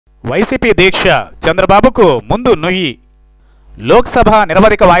YCP దీక్ష చంద్రబాబుకు ముందు నుయ్యి. లోక్సభ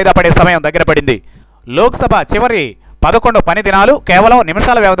నిరవధిక వాయిదా పడే సమయం దగ్గర పడింది. లోక్సభ చివరి 11 పని దినాలు కేవలం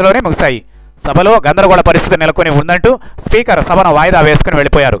నిమిషాల వ్యవధిలోనే ముగిశాయి. సభలో గందరగోళ పరిస్థితి నెలకొని ఉందంటూ స్పీకర్ సభను వాయిదా వేసుకుని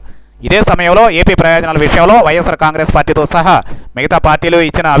వెళ్లిపోయారు. ఇదే సమయంలో ఏపీ ప్రయోజనాల విషయంలో వైఎస్ఆర్ కాంగ్రెస్ పార్టీతో సహా మిగతా పార్టీలు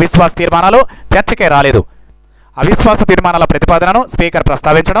ఇచ్చిన అవిశ్వాస తీర్మానాలు చర్చకే రాలేదు. అవిశ్వాస తీర్మానాల ప్రతిపాదనను స్పీకర్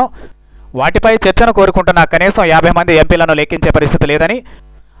ప్రస్తావించడం, వాటిపై చర్చను కోరుకుంటున్న కనీసం 50 మంది ఎంపీలను లెక్కించే పరిస్థితి లేదని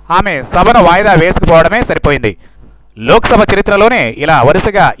ఆమె సభను వాయిదా వేసుకుపోవడమే సరిపోయింది. లోక్సభ చరిత్రలోనే ఇలా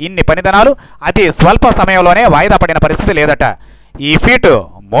వరుసగా ఇన్ని పనిదినాలు అతి స్వల్ప సమయంలోనే వాయిదా పడిన పరిస్థితి లేదట. ఈ ఫీటు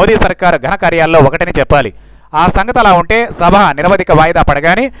మోదీ సర్కార్ ఘనకార్యాల్లో ఒకటని చెప్పాలి. ఆ సంగతి అలా ఉంటే సభ నిరవధిక వాయిదా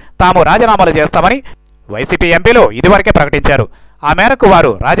పడగానే తాము రాజీనామాలు చేస్తామని వైసీపీ ఎంపీలు ఇదివరకే ప్రకటించారు. ఆ మేరకు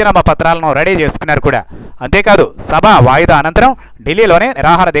వారు రాజీనామా పత్రాలను రెడీ చేసుకున్నారు కూడా. అంతేకాదు సభ వాయిదా అనంతరం ఢిల్లీలోనే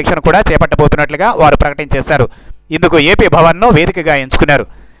నిరాహార దీక్షను కూడా చేపట్టబోతున్నట్లుగా వారు ప్రకటించేశారు. ఇందుకు ఏపీ భవన్ను వేదికగా ఎంచుకున్నారు.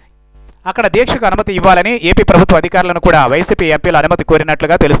 అక్కడ దీక్షకు అనుమతి ఇవ్వాలని ఏపీ ప్రభుత్వ అధికారులను కూడా వైసీపీ ఎంపీలు అనుమతి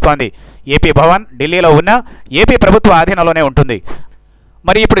కోరినట్లుగా తెలుస్తోంది. ఏపీ భవన్ ఢిల్లీలో ఉన్న ఏపీ ప్రభుత్వ ఆధీనంలోనే ఉంటుంది.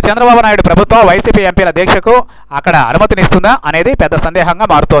 మరి ఇప్పుడు చంద్రబాబు నాయుడు ప్రభుత్వం వైసీపీ ఎంపీల దీక్షకు అక్కడ అనుమతినిస్తుందా అనేది పెద్ద సందేహంగా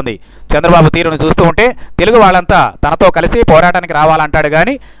మారుతోంది. చంద్రబాబు తీరును చూస్తూ ఉంటే తెలుగు వాళ్ళంతా తనతో కలిసి పోరాటానికి రావాలంటాడు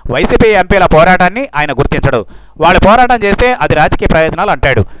కానీ వైసీపీ ఎంపీల పోరాటాన్ని ఆయన గుర్తించడు. వాళ్ళు పోరాటం చేస్తే అది రాజకీయ ప్రయోజనాలు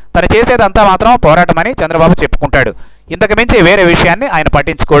అంటాడు. తను చేసేదంతా మాత్రం పోరాటమని చంద్రబాబు చెప్పుకుంటాడు. ఇంతకు మించి వేరే విషయాన్ని ఆయన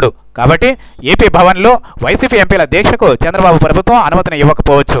పట్టించుకోడు. కాబట్టి ఏపీ భవన్లో వైసీపీ ఎంపీల దీక్షకు చంద్రబాబు ప్రభుత్వం అనుమతిని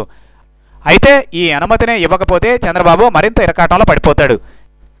ఇవ్వకపోవచ్చు. అయితే ఈ అనుమతిని ఇవ్వకపోతే చంద్రబాబు మరింత ఇరకాటంలో పడిపోతాడు.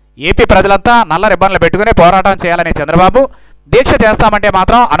 ఏపీ ప్రజలంతా నల్ల రిబ్బన్లు పెట్టుకుని పోరాటం చేయాలని చంద్రబాబు దీక్ష చేస్తామంటే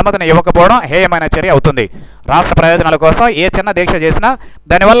మాత్రం అనుమతిని ఇవ్వకపోవడం హేయమైన చర్య అవుతుంది. రాష్ట్ర ప్రయోజనాల కోసం ఏ చిన్న దీక్ష చేసినా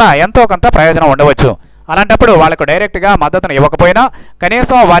దానివల్ల ఎంతో కొంత ప్రయోజనం ఉండవచ్చు. అలాంటప్పుడు వాళ్లకు డైరెక్ట్గా మద్దతును ఇవ్వకపోయినా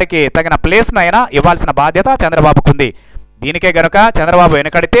కనీసం వారికి తగిన ప్లేస్ను అయినా ఇవ్వాల్సిన బాధ్యత చంద్రబాబుకుంది. దీనికే గనుక చంద్రబాబు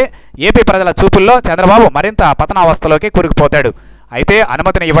వెనుకడితే ఏపీ ప్రజల చూపుల్లో చంద్రబాబు మరింత పతనావస్థలోకి కూరుకుపోతాడు. అయితే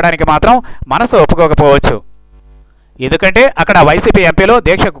అనుమతిని ఇవ్వడానికి మాత్రం మనసు ఒప్పుకోకపోవచ్చు. ఎందుకంటే అక్కడ వైసీపీ ఎంపీలు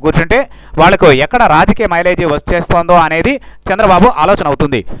దీక్షకు కూర్చుంటే వాళ్లకు ఎక్కడ రాజకీయ మైలేజీ వచ్చేస్తోందో అనేది చంద్రబాబు ఆలోచన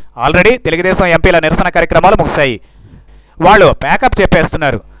అవుతుంది. ఆల్రెడీ తెలుగుదేశం ఎంపీల నిరసన కార్యక్రమాలు ముగిశాయి. వాళ్ళు ప్యాకప్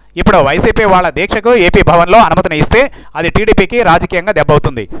చెప్పేస్తున్నారు. ఇప్పుడు వైసీపీ వాళ్ళ దీక్షకు ఏపీ భవన్లో అనుమతిని ఇస్తే అది టీడీపీకి రాజకీయంగా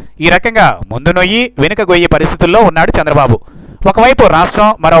దెబ్బవుతుంది. ఈ రకంగా ముందు నొయ్యి వెనుక గొయ్యి పరిస్థితుల్లో ఉన్నాడు చంద్రబాబు. ఒకవైపు రాష్ట్రం,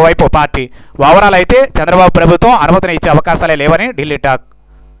 మరోవైపు పార్టీ. ఓవరాల్ అయితే చంద్రబాబు ప్రభుత్వం అనుమతిని ఇచ్చే అవకాశాలే లేవని ఢిల్లీ టాక్.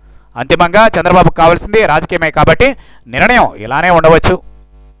 అంతిమంగా చంద్రబాబుకు కావాల్సింది రాజకీయమే కాబట్టి నిర్ణయం ఇలానే ఉండవచ్చు.